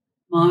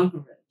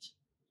 Margaret,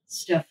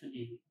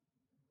 Stephanie,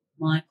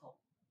 Michael,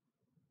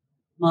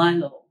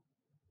 Milo,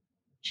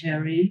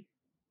 Terry,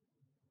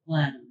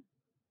 Glenn,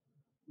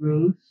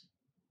 Ruth,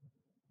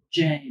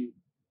 Jane,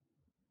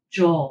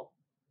 Joel,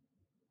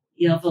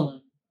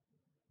 Evelyn,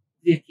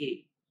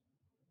 Vicky,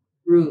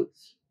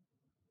 Ruth,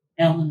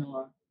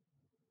 Eleanor,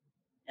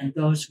 and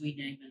those we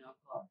name in our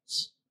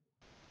hearts.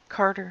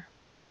 Carter.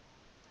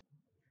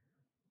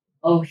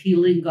 O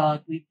healing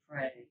God, we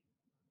pray,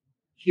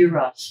 hear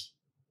us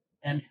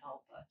and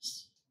help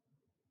us.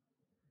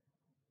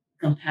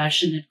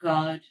 Compassionate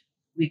God,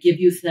 we give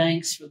you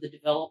thanks for the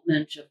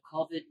development of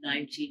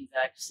COVID-19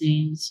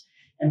 vaccines,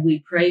 and we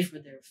pray for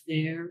their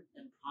fair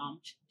and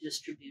prompt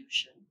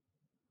distribution.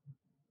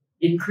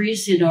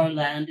 Increase in our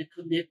land a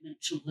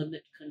commitment to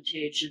limit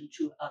contagion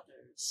to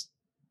others.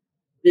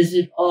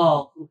 Visit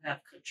all who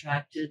have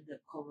contracted the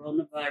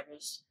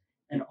coronavirus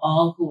and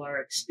all who are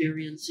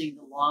experiencing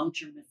the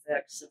long-term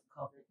effects of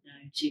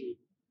COVID-19.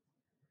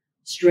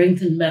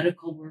 Strengthen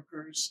medical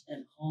workers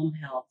and home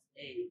health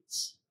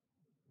aides.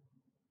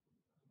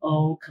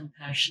 O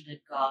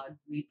compassionate God,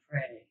 we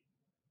pray.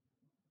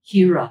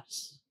 Hear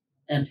us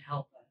and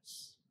help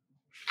us.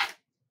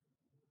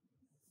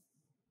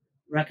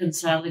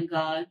 Reconciling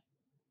God,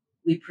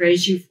 we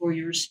praise you for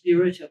your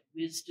spirit of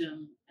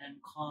wisdom and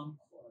concord.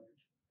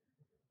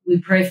 We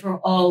pray for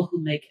all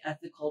who make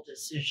ethical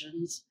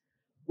decisions,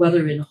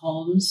 whether in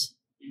homes,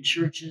 in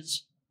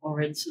churches, or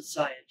in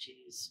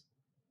societies.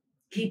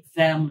 Keep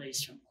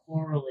families from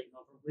quarreling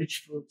over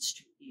which foods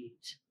to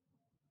eat.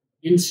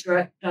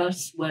 Instruct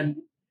us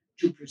when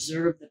to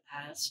preserve the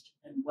past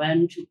and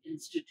when to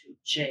institute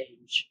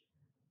change,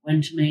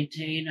 when to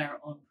maintain our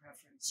own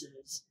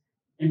preferences,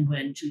 and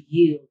when to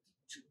yield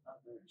to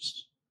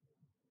others.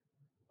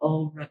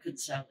 O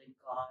reconciling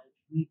God,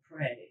 we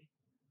pray,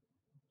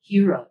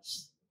 hear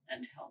us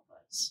and help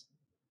us.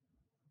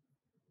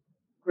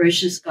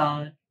 Gracious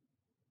God,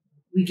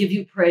 we give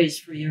you praise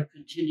for your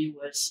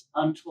continuous,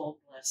 untold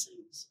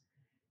blessings,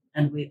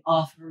 and we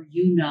offer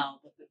you now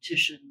the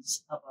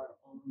petitions of our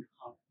own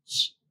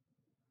hearts.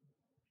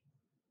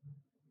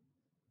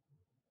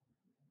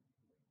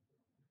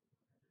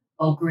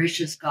 O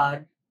gracious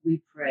God,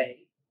 we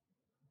pray,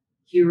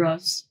 hear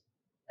us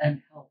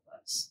and help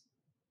us.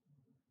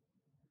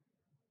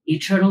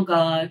 Eternal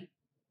God,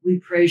 we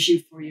praise you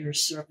for your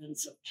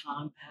servants of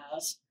time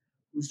past,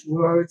 whose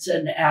words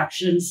and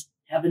actions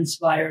have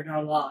inspired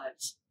our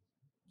lives.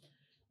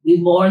 We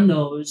mourn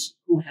those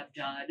who have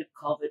died of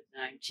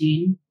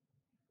COVID-19.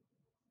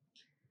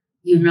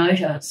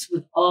 Unite us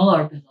with all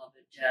our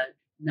beloved dead,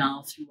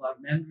 now through our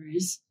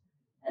memories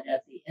and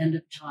at the end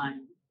of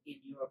time in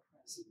your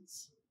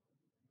presence.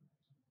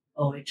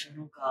 O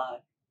eternal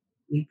God,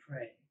 we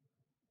pray,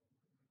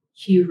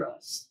 hear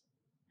us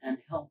and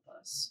help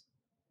us.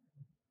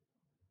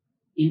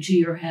 Into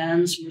your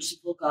hands,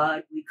 merciful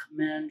God, we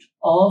commend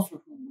all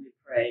for whom we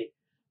pray,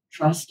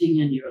 trusting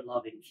in your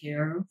loving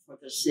care for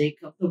the sake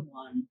of the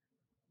one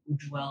who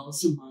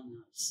dwells among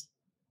us,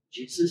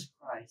 Jesus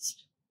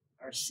Christ,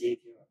 our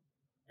Savior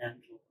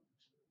and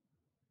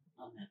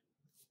Lord. Amen.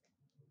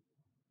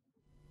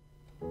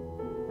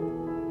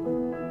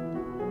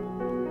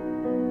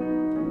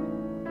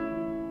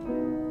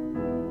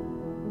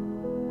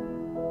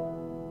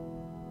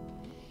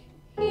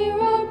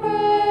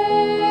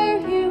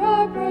 Hear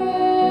our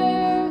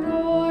prayer,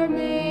 Lord,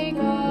 make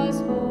us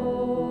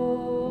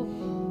whole.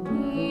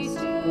 Peace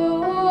to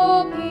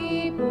all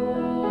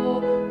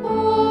people,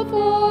 hope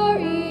for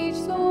each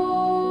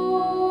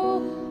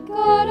soul.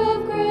 God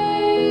of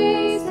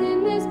grace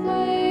in this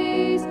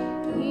place,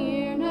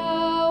 hear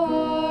now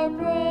our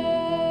prayer.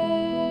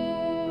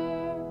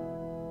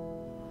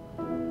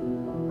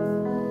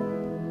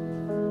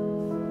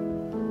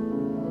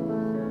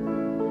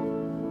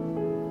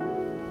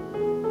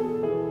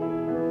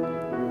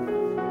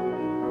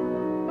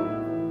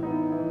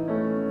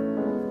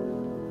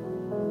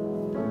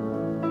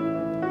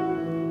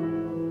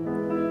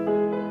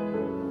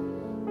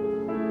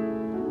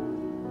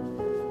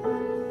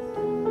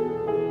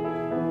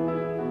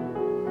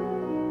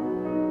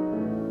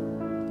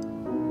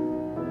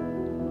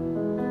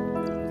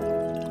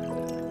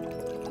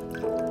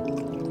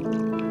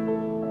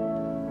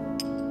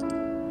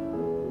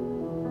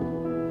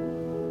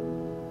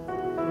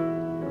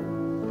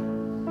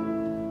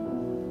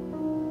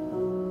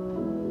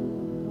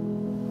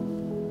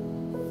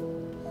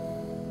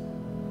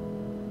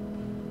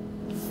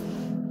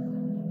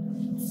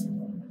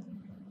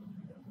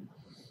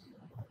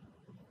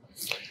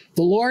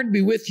 The Lord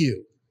be with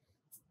you.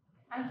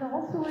 And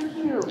also with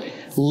you.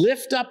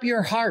 Lift up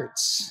your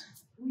hearts.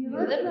 We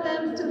lift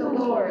them to the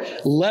Lord.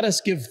 Let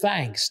us give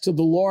thanks to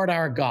the Lord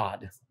our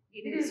God.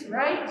 It is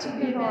right to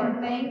give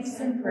him thanks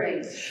and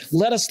praise.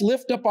 Let us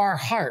lift up our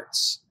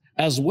hearts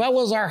as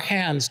well as our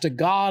hands to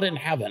God in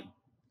heaven.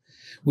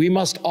 We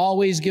must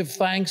always give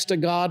thanks to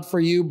God for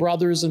you,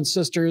 brothers and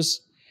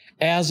sisters,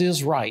 as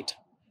is right,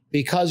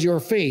 because your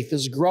faith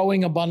is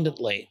growing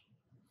abundantly.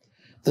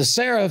 The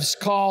seraphs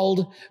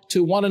called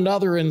to one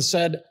another and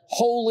said,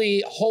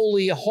 "Holy,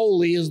 holy,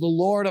 holy is the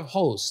Lord of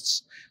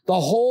hosts.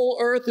 The whole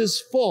earth is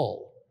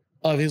full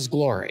of his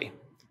glory."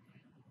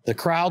 The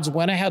crowds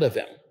went ahead of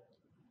him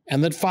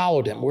and that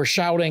followed him were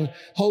shouting,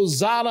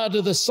 "Hosanna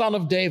to the Son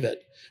of David.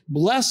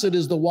 Blessed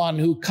is the one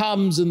who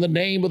comes in the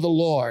name of the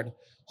Lord.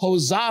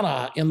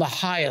 Hosanna in the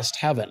highest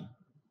heaven."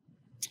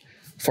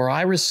 For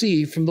I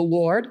received from the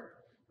Lord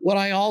what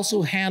I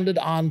also handed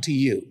on to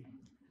you,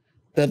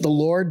 that the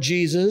Lord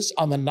Jesus,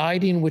 on the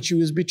night in which he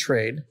was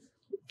betrayed,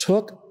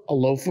 took a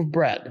loaf of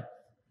bread,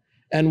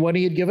 and when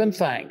he had given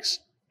thanks,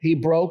 he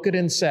broke it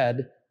and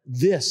said,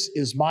 "This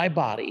is my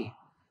body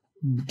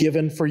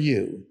given for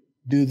you.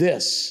 Do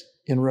this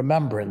in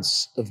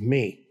remembrance of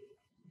me."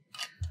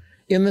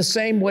 In the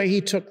same way,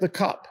 he took the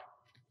cup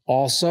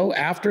also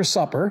after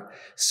supper,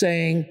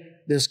 saying,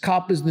 "This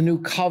cup is the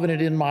new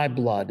covenant in my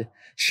blood,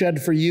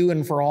 shed for you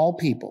and for all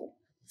people,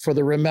 for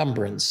the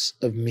remembrance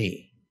of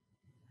me.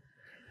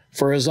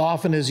 For as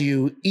often as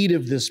you eat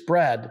of this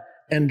bread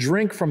and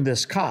drink from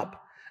this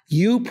cup,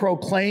 you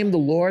proclaim the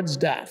Lord's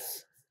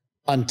death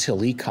until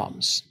he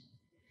comes."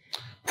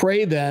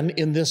 Pray then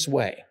in this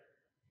way: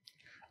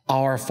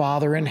 Our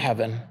Father in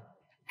heaven,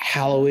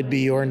 hallowed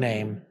be your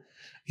name.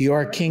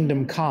 Your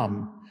kingdom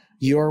come,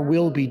 your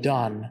will be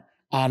done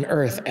on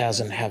earth as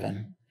in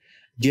heaven.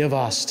 Give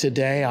us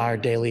today our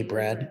daily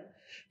bread.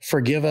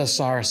 Forgive us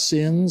our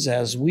sins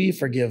as we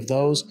forgive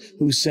those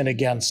who sin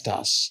against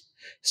us.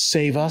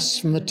 Save us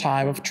from the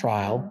time of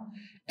trial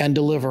and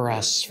deliver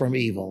us from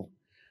evil.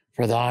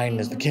 For thine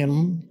is the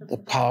kingdom, the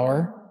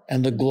power,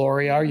 and the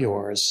glory are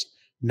yours,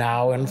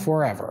 now and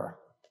forever.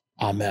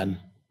 Amen.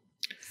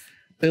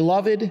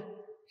 Beloved,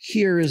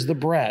 here is the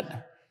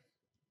bread.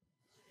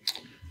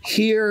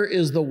 Here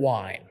is the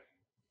wine.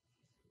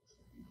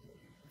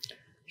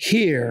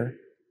 Here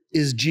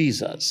is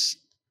Jesus,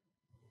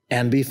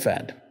 and be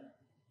fed.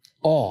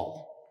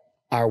 All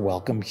are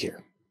welcome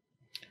here.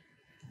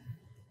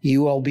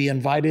 You will be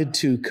invited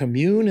to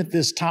commune at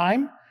this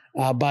time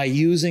by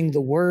using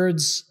the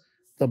words,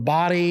 the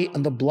body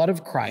and the blood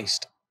of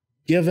Christ,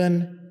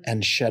 given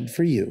and shed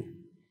for you.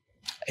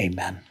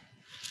 Amen.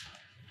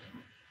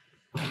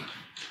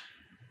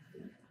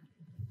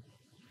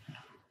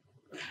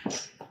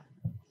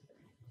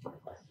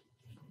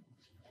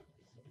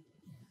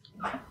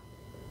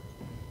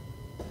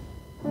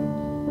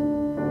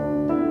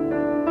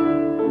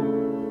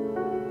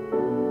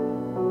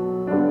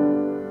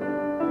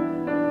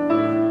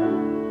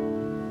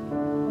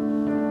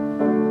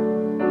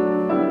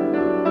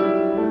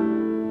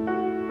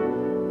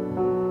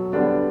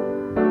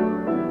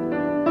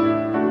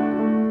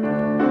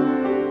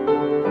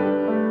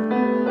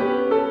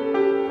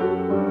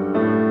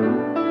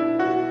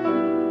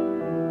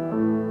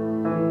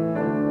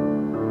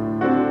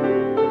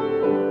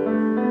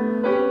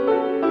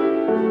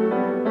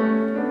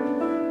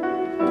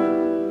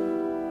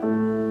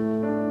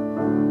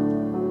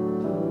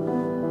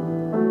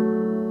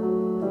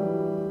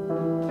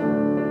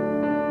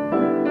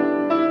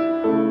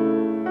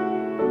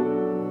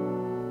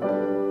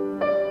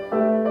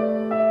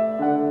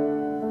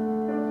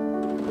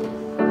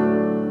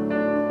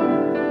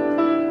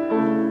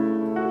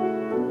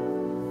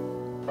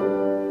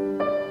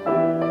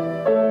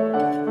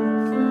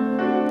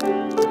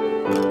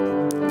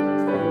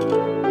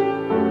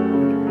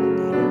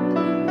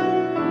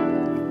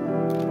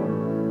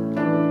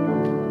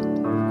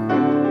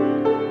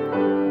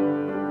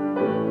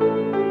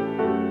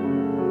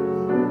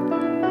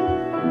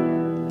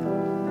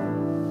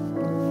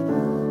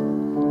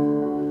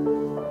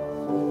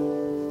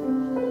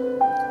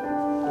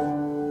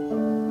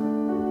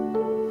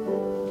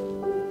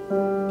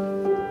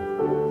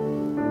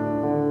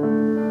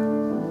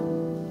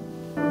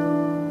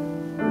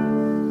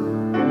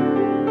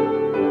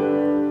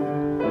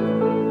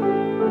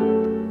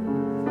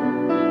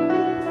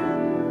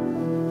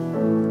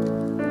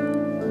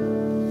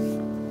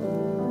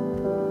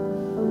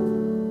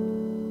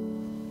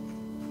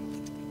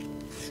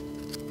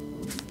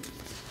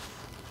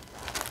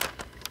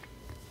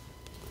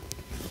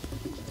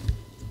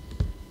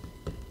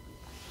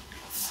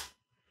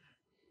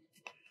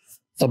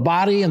 The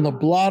body and the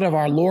blood of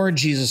our Lord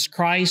Jesus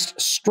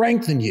Christ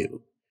strengthen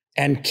you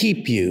and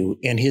keep you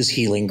in his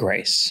healing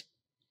grace.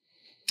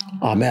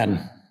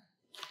 Amen.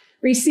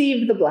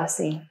 Receive the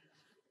blessing.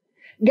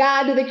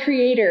 God, the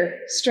Creator,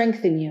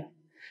 strengthen you.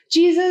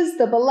 Jesus,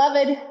 the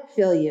Beloved,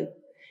 fill you.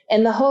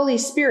 And the Holy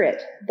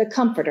Spirit, the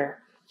Comforter,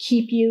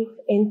 keep you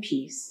in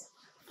peace.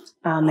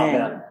 Amen.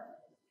 Amen.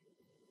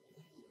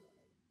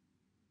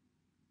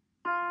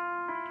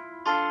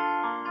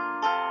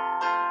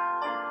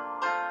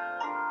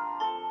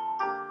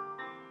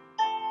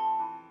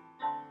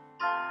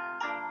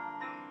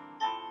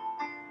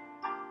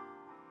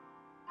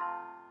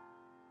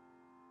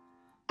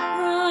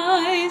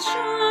 Rise,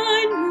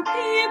 shine, you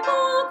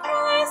people,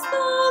 Christ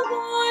the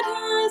Lord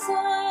has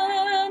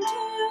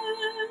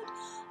entered.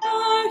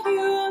 Our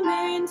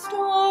human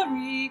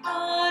story,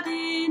 God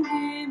in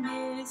him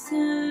is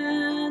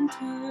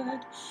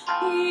centered.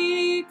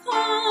 He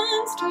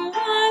comes to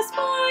us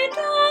by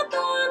death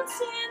and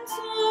sin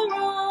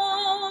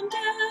surrounded,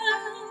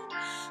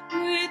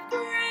 with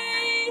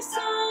grace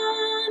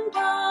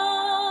unbounded.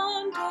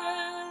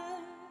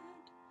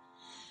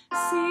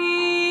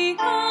 See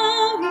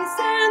how he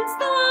sends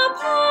the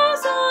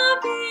powers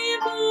of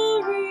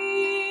evil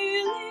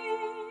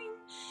reeling.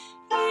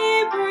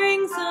 He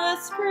brings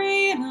us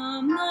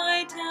freedom,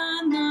 light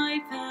and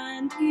life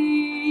and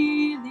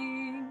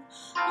healing.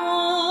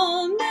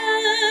 All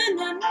men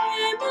and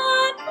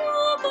women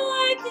who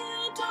by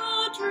guilt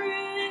are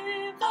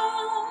driven,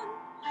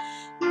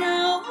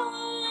 now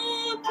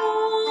are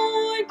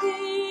forgiven.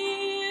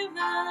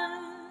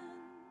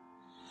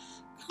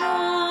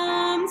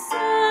 Come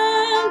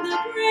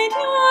celebrate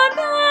your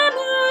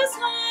banners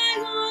high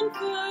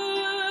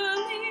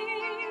unfurling,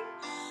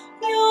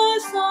 your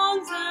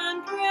songs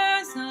and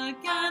prayers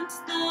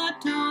against the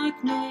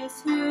darkness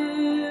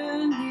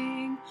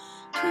hurling.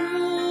 To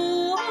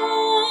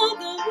all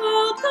the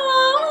world go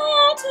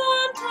out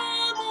and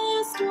tell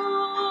the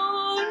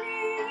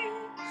story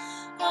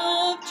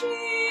of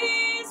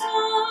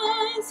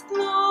Jesus'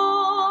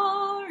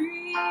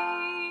 glory.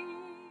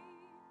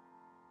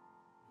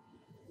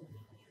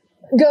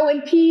 Go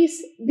in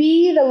peace,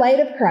 be the light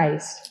of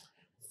Christ.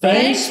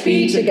 Thanks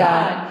be to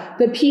God.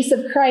 The peace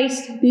of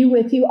Christ be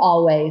with you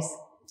always.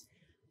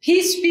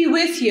 Peace be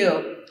with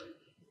you.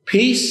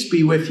 Peace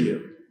be with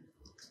you.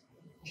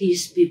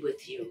 Peace be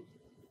with you.